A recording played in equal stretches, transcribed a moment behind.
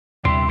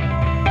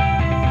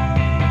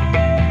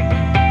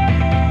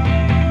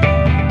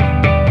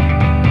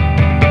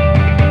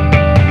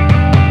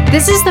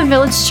This is the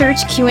Village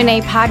Church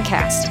Q&A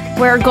podcast,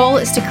 where our goal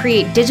is to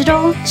create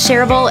digital,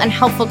 shareable, and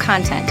helpful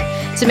content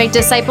to make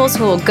disciples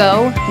who will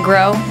go,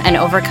 grow, and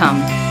overcome.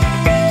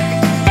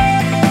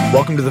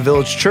 Welcome to the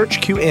Village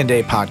Church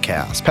Q&A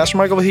podcast. Pastor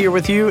Michael here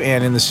with you,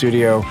 and in the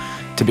studio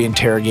to be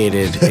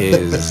interrogated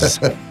is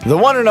the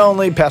one and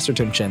only Pastor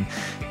Tim Chin.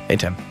 Hey,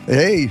 Tim.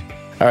 Hey.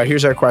 All right,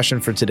 here's our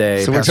question for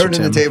today. So Pastor we're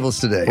turning Tim. the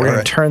tables today. We're going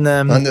to turn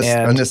them on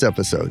this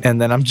episode.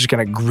 And then I'm just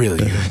going to grill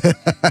you.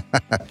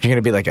 You're going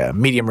to be like a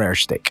medium rare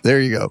steak.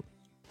 There you go.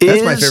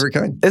 That's my favorite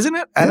kind. Isn't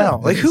it? I know.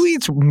 Like, who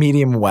eats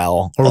medium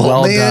well or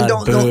man,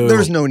 done? Don't,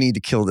 there's no need to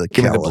kill the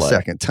cow a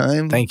second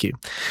time. Thank you.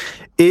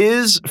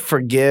 Is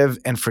forgive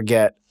and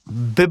forget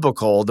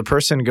biblical? The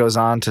person goes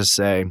on to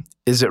say,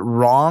 is it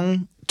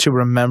wrong to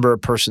remember a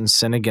person's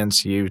sin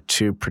against you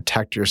to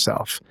protect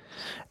yourself?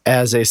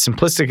 As a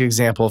simplistic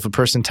example, if a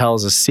person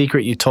tells a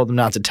secret you told them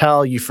not to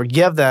tell, you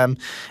forgive them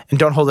and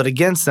don't hold it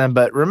against them,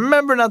 but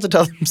remember not to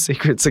tell them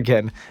secrets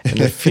again in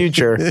the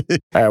future.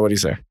 What do you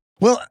say?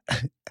 Well,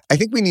 I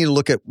think we need to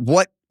look at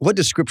what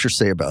does Scripture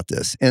say about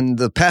this? And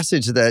the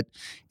passage that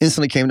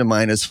instantly came to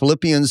mind is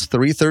Philippians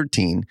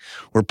 3:13,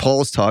 where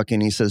Paul's talking.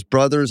 He says,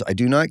 brothers, I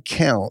do not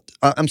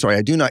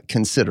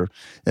consider,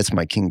 that's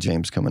my King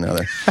James coming out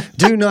there,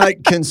 do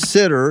not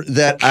consider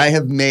that I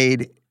have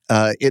made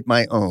it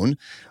my own.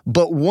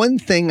 But one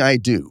thing I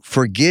do,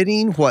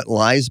 forgetting what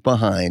lies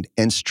behind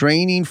and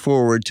straining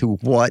forward to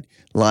what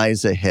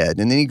lies ahead.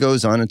 And then he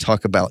goes on and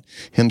talk about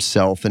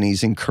himself, and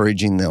he's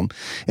encouraging them.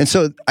 And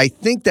so I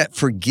think that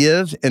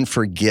forgive and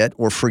forget,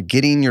 or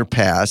forgetting your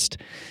past,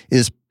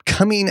 is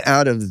coming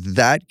out of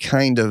that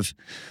kind of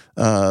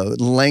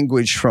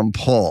language from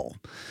Paul.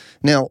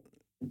 Now,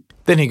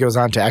 then he goes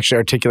on to actually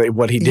articulate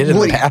what he did in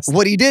the past.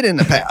 What he did in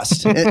the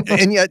past.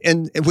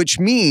 and which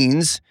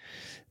means,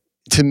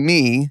 to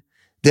me,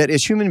 that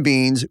as human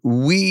beings,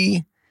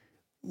 we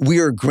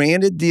are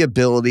granted the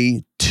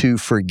ability to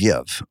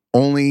forgive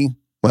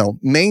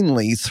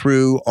mainly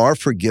through our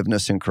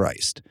forgiveness in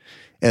Christ.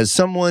 As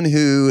someone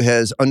who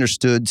has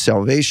understood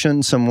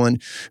salvation, someone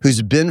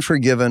who's been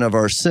forgiven of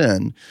our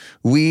sin,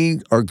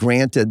 we are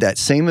granted that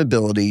same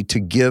ability to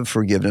give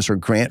forgiveness or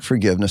grant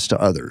forgiveness to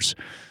others.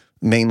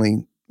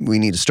 Mainly, we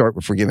need to start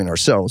with forgiving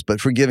ourselves, but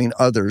forgiving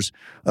others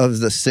of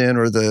the sin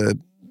or the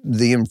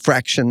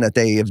infraction that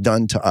they have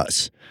done to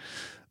us.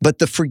 But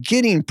the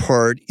forgetting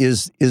part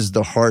is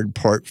the hard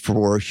part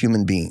for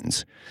human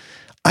beings.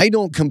 I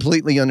don't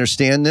completely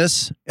understand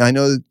this. I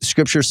know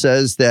Scripture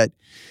says that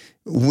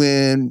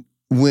when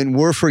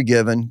we're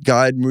forgiven,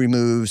 God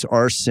removes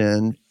our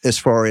sin as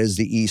far as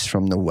the east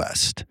from the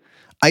west.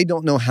 I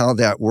don't know how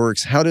that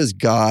works. How does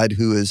God,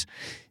 who is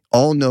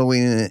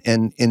all-knowing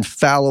and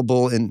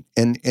infallible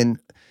and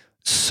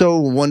so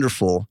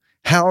wonderful,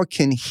 how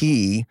can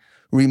He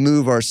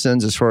remove our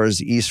sins as far as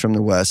the east from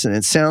the west? And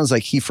it sounds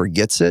like He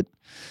forgets it.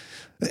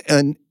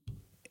 And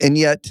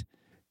yet,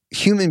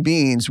 human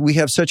beings, we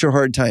have such a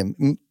hard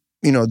time.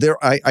 You know,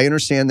 I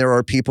understand there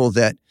are people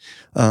that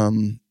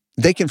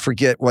they can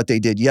forget what they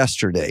did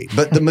yesterday.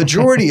 But the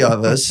majority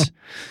of us,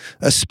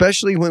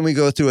 especially when we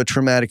go through a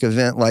traumatic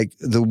event like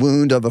the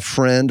wound of a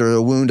friend or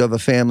the wound of a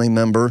family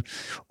member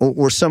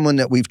or someone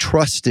that we've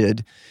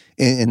trusted,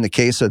 in the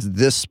case of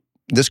this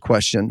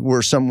question,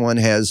 where someone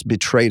has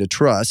betrayed a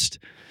trust,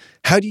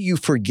 how do you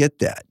forget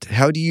that?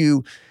 How do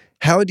you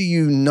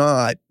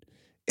not,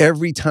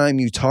 every time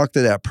you talk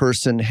to that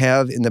person,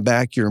 have in the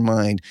back of your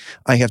mind,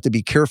 I have to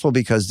be careful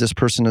because this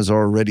person has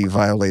already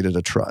violated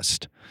a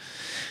trust?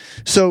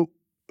 So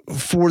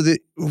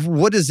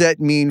what does that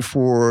mean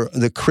for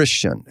the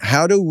Christian?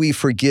 How do we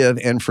forgive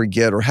and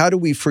forget, or how do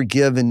we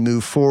forgive and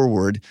move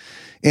forward?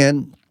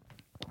 And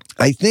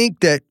I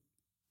think that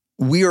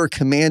we are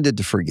commanded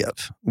to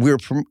forgive. We're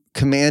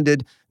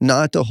commanded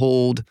not to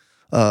hold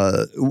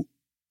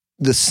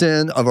the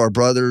sin of our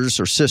brothers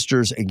or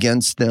sisters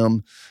against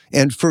them.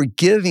 And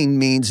forgiving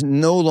means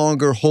no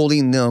longer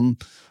holding them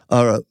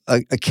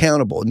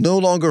accountable, no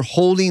longer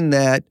holding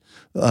that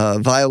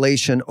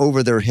violation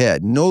over their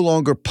head, no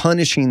longer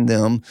punishing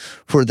them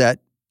for that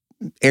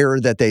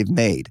error that they've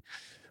made.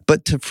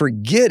 But to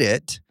forget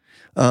it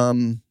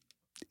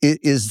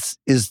is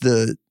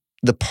the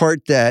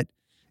part that,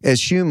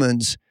 as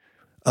humans,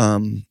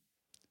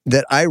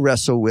 that I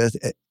wrestle with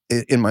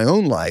in my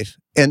own life.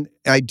 And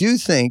I do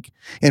think,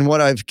 and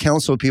what I've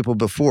counseled people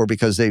before,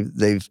 because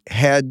they've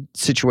had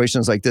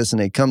situations like this,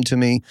 and they come to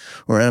me,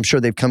 or I'm sure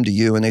they've come to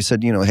you, and they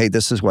said, hey,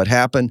 this is what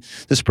happened.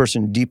 This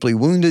person deeply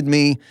wounded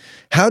me.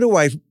 How do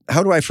I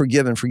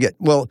forgive and forget?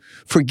 Well,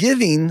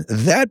 forgiving,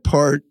 that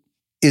part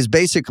is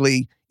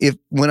basically,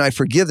 when I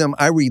forgive them,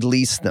 I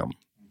release them.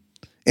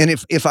 And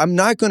if I'm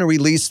not going to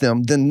release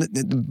them, then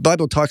the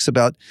Bible talks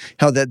about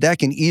how that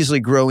can easily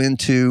grow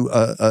into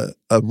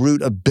a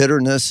root of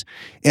bitterness.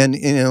 And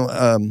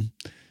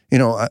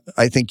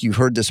I think you've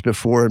heard this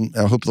before, and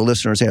I hope the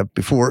listeners have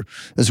before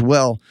as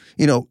well.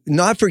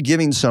 Not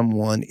forgiving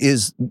someone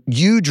is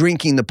you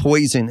drinking the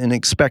poison and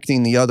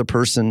expecting the other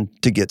person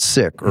to get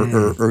sick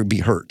or be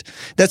hurt.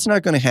 That's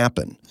not going to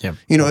happen. Yeah,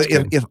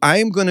 if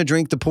I'm going to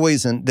drink the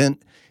poison, then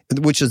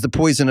which is the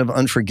poison of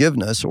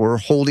unforgiveness or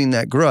holding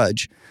that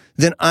grudge,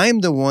 then I'm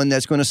the one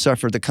that's going to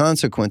suffer the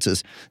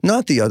consequences,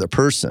 not the other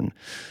person.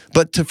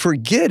 But to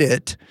forget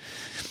it,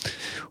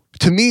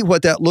 to me,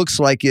 what that looks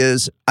like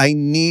is I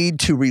need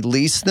to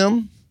release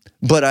them,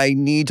 but I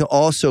need to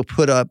also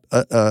put up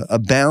a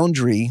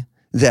boundary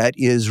that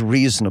is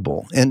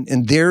reasonable. And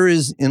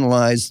therein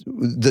lies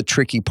the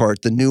tricky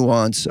part, the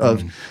nuance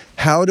of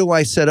how do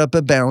I set up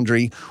a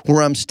boundary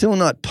where I'm still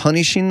not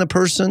punishing the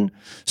person?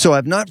 So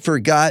I've not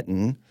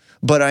forgotten,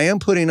 but I am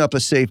putting up a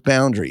safe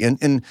boundary.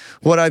 And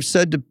what I've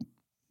said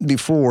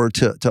before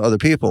to other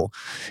people,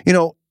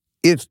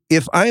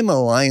 if I'm a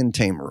lion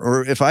tamer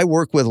or if I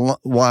work with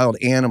wild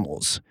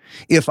animals,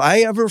 if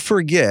I ever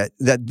forget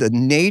that the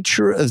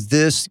nature of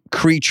this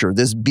creature,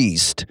 this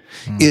beast,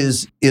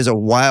 is a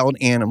wild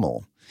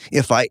animal,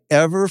 if I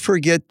ever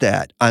forget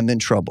that, I'm in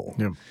trouble.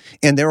 Yep.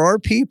 And there are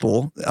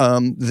people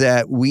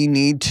that we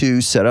need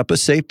to set up a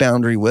safe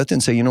boundary with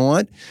and say, you know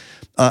what?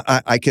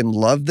 I can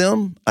love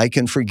them. I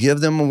can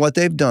forgive them on what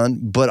they've done,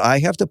 but I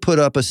have to put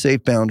up a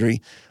safe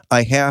boundary.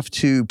 I have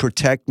to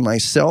protect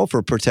myself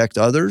or protect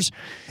others.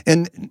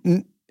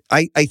 And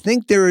I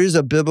think there is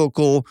a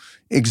biblical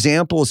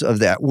examples of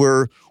that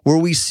where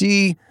we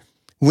see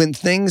when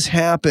things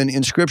happen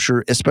in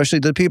Scripture,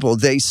 especially to the people,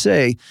 they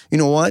say, you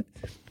know what?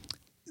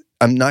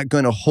 I'm not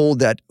going to hold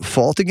that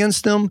fault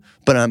against them,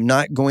 but I'm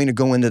not going to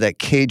go into that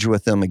cage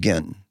with them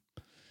again.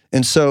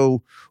 And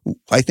so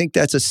I think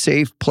that's a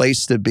safe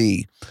place to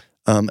be.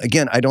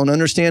 Again, I don't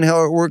understand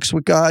how it works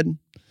with God,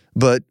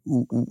 but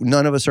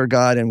none of us are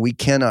God, and we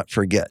cannot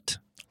forget.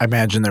 I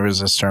imagine there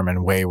was a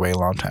sermon way, way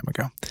long time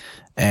ago,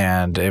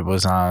 and it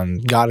was on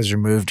God has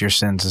removed your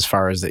sins as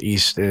far as the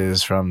east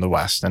is from the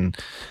west, and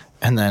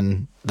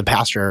then the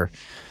pastor,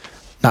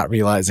 not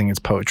realizing it's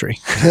poetry,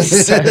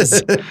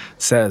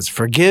 says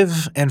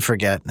forgive and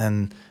forget,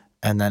 and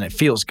then it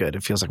feels good.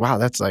 It feels like, wow,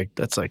 that's like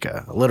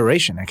a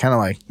alliteration. I kind of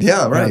like the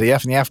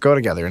F and the F go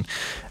together,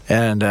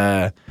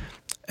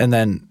 and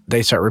then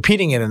they start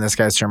repeating it, and this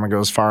guy's sermon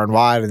goes far and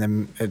wide, and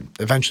then it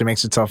eventually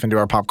makes itself into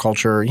our pop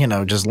culture,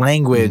 just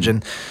language,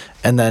 and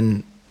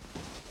then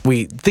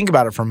we think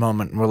about it for a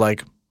moment, and we're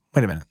like,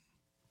 wait a minute,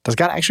 does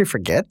God actually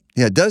forget?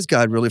 Yeah, does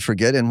God really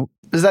forget? And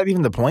is that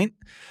even the point?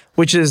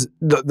 Which is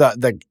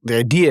the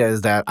idea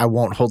is that I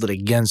won't hold it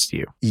against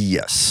you.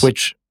 Yes.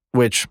 Which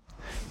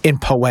in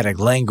poetic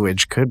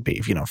language could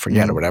be,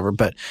 forget or whatever.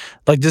 But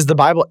does the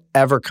Bible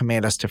ever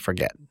command us to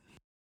forget?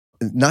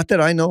 Not that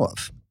I know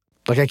of.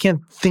 I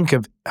can't think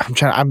of.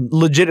 I'm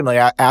legitimately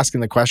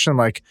asking the question.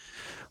 I'm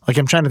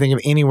trying to think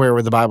of anywhere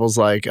where the Bible's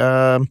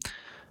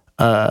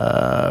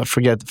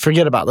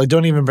forget about.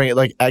 Don't even bring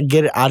it.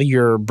 Get it out of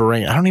your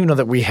brain. I don't even know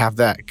that we have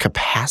that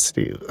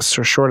capacity.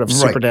 Short of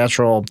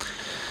supernatural.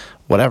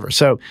 Whatever.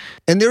 So,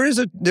 and there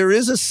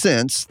is a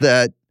sense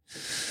that,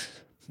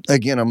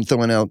 again, I'm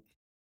throwing out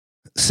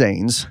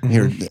sayings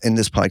here in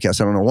this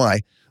podcast. I don't know why,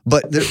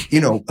 but there,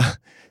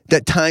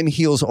 that time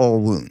heals all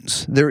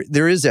wounds.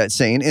 There is that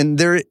saying, and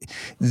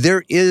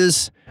there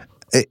is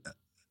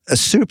a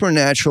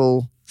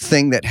supernatural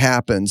thing that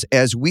happens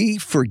as we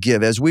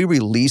forgive, as we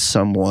release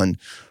someone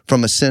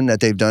from a sin that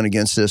they've done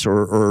against us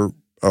or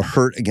a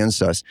hurt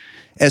against us.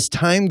 As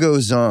time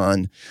goes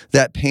on,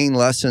 that pain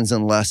lessens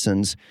and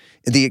lessens.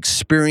 The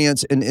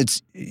experience, and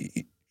it's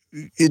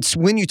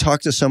when you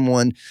talk to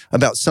someone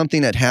about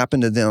something that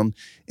happened to them,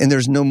 and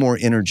there's no more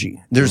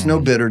energy. There's no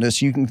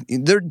bitterness.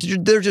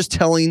 They're just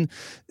telling,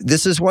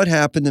 this is what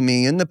happened to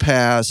me in the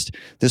past.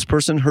 This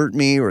person hurt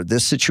me, or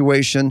this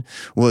situation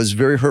was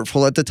very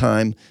hurtful at the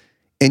time,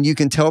 and you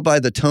can tell by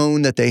the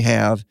tone that they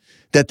have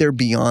that they're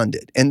beyond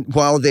it. And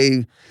while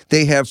they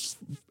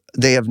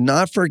have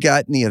not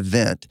forgotten the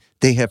event,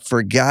 they have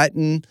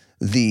forgotten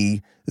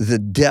the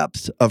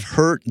depth of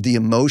hurt, the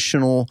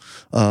emotional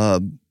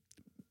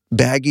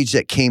baggage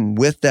that came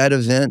with that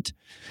event.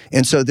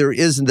 And so there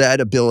is that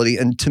ability.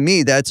 And to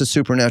me, that's a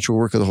supernatural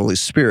work of the Holy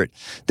Spirit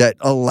that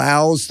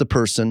allows the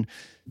person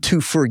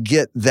to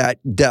forget that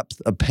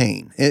depth of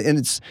pain. And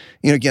it's,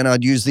 again,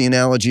 I'd use the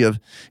analogy of,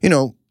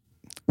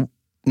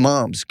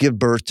 moms give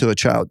birth to a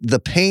child, the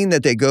pain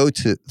that they go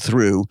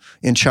through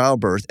in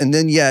childbirth. And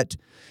then yet,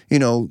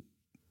 a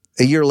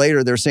year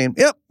later, they're saying,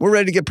 yep, we're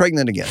ready to get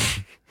pregnant again.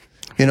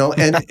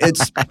 And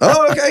it's,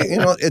 okay.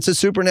 It's a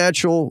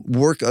supernatural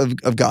work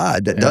of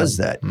God that does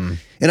that.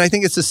 And I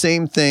think it's the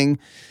same thing.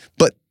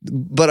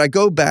 But I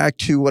go back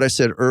to what I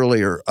said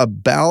earlier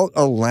about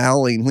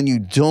allowing, when you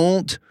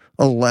don't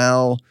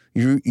allow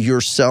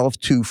yourself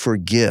to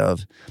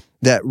forgive,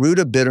 that root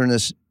of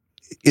bitterness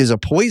is a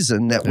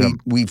poison that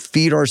we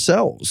feed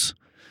ourselves.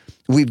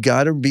 We've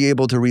got to be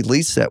able to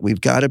release that. We've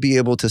got to be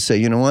able to say,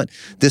 you know what,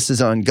 this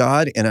is on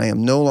God, and I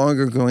am no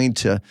longer going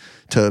to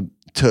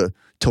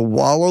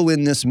wallow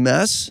in this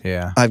mess.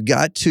 Yeah. I've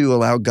got to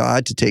allow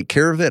God to take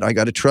care of it. I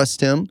got to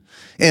trust Him.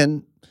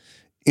 And,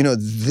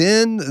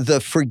 then the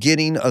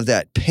forgetting of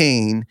that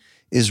pain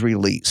is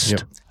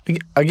released.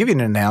 Yep. I'll give you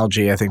an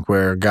analogy, I think,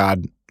 where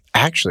God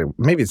actually,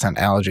 maybe it's not an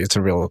analogy, it's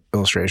a real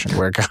illustration,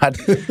 where God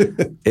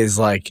is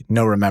like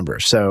no remember.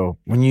 So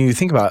when you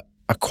think about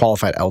a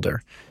qualified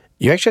elder,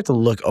 you actually have to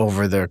look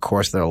over the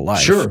course of their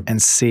life Sure.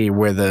 and see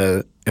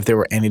if there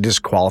were any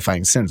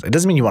disqualifying sins. It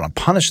doesn't mean you want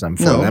to punish them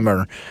for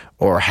them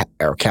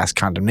or cast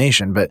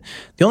condemnation, but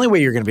the only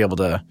way you're going to be able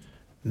to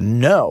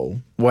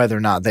know whether or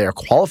not they are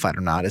qualified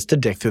or not is to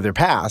dig through their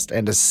past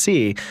and to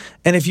see.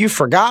 And if you've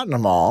forgotten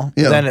them all,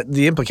 then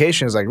the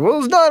implication is like, well,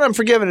 it's done. I'm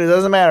forgiven. It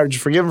doesn't matter.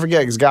 Just forgive and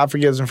forget because God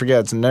forgives and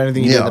forgets, and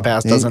anything you did in the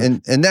past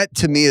doesn't. And that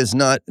to me is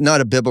not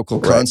a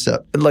biblical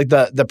concept. Like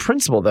the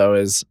principle though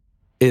is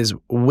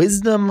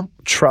wisdom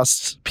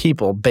trusts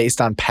people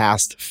based on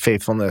past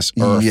faithfulness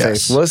or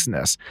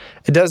faithlessness.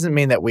 It doesn't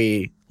mean that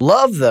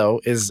love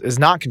though is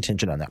not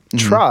contingent on that.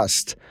 Mm-hmm.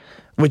 Trust,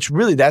 which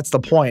really that's the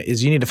point,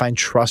 is you need to find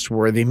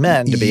trustworthy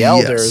men to be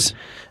elders.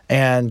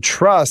 And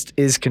trust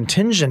is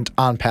contingent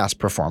on past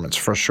performance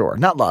for sure.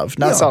 Not love,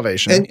 not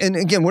salvation. And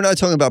again, we're not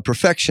talking about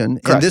perfection.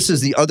 Correct. And this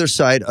is the other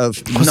side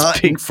of not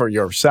speak for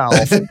yourself.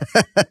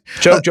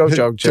 Joke.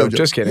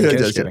 Just kidding.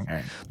 Just kidding.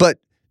 Right. But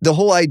the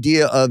whole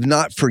idea of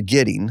not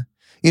forgetting,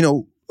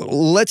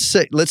 let's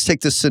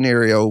take this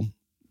scenario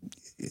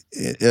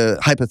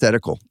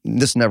hypothetical.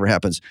 This never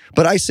happens.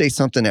 But I say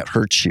something that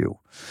hurts you.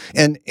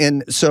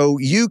 And so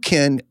you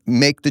can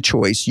make the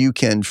choice. You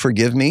can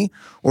forgive me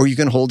or you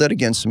can hold that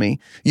against me.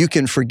 You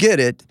can forget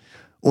it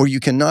or you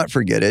cannot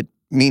forget it,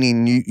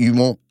 meaning you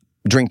won't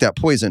drink that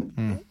poison.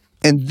 Mm.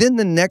 And then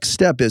the next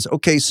step is,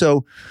 okay,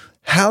 so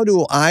how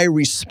do I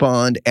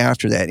respond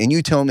after that? And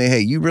you tell me, hey,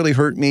 you really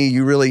hurt me.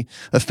 You really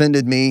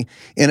offended me.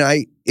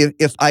 And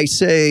if I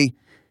say,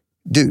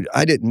 dude,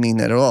 I didn't mean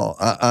that at all,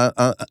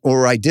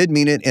 or I did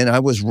mean it and I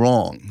was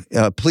wrong,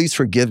 please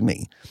forgive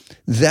me.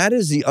 That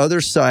is the other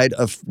side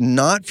of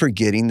not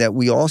forgetting that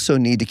we also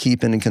need to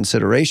keep in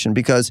consideration,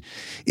 because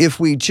if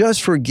we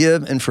just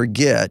forgive and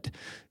forget,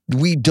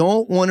 we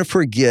don't want to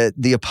forget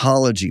the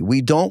apology.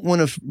 We don't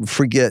want to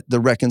forget the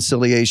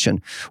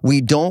reconciliation.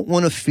 We don't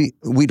want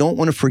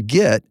to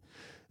forget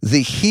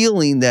the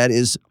healing that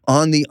is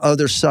on the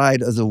other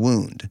side of the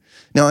wound.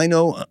 Now, I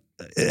know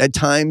at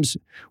times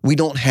we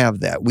don't have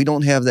that. We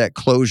don't have that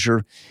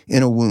closure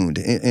in a wound.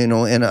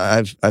 And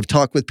I've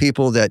talked with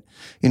people that,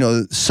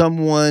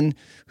 someone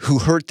who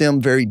hurt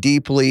them very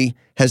deeply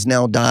has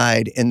now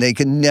died, and they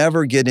can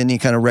never get any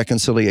kind of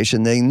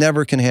reconciliation. They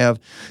never can have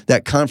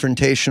that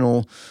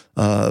confrontational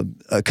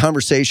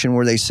conversation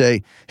where they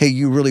say, hey,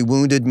 you really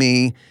wounded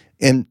me,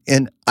 and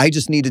I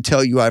just need to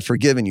tell you I've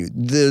forgiven you.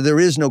 There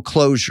is no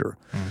closure.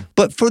 Mm.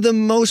 But for the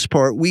most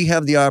part, we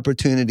have the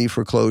opportunity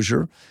for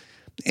closure,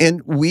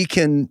 and we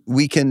can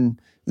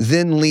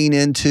then lean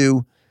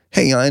into,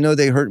 hey, I know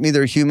they hurt me.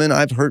 They're human.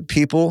 I've hurt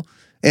people,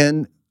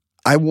 and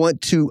I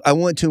want to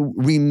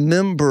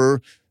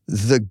remember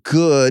the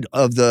good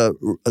of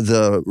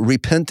the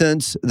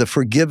repentance, the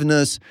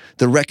forgiveness,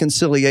 the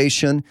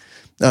reconciliation.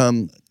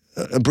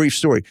 A brief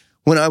story.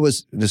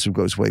 This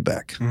goes way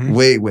back,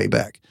 way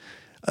back,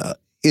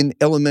 in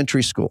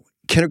elementary school,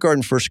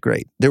 kindergarten, first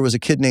grade, there was a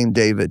kid named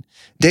David.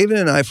 David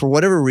and I, for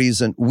whatever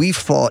reason, we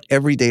fought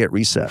every day at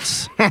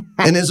recess.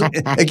 And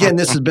again,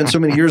 this has been so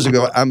many years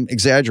ago, I'm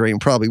exaggerating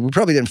probably. We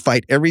probably didn't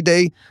fight every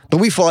day, but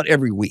we fought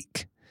every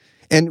week.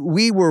 And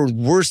we were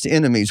worst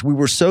enemies. We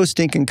were so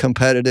stinking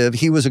competitive.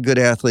 He was a good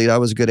athlete. I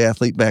was a good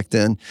athlete back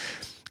then.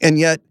 And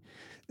yet,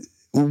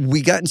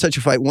 we got in such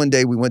a fight. One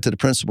day, we went to the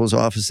principal's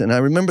office, and I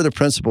remember the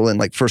principal in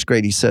first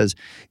grade, he says,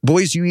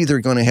 boys, you either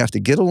going to have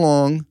to get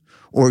along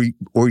or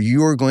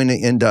you're going to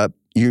end up,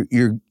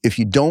 if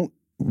you don't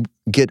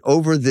get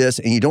over this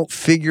and you don't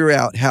figure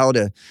out how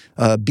to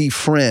be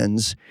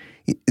friends,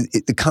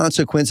 the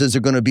consequences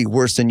are going to be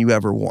worse than you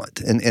ever want.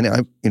 And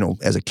I,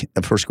 as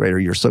a first grader,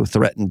 you're so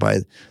threatened by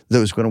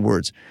those kind of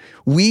words.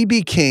 We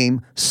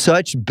became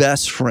such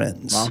best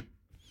friends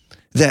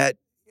that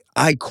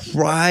I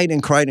cried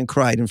and cried and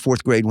cried in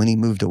fourth grade when he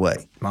moved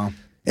away. Wow.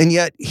 And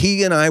yet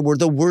he and I were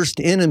the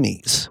worst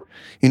enemies,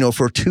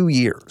 for 2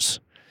 years.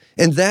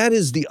 And that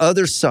is the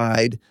other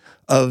side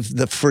of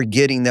the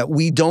forgetting that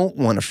we don't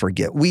want to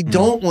forget. We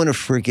don't want to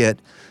forget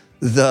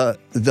the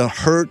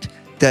hurt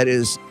that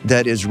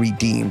is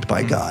redeemed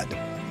by God.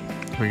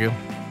 There we go.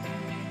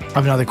 I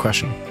have another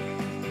question.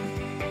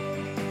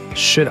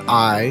 Should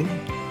I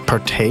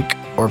partake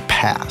or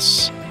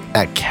pass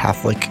at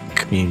Catholic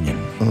communion?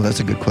 Oh, that's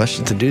a good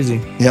question. It's a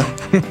doozy. Yeah.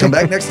 Come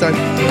back next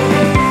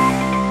time.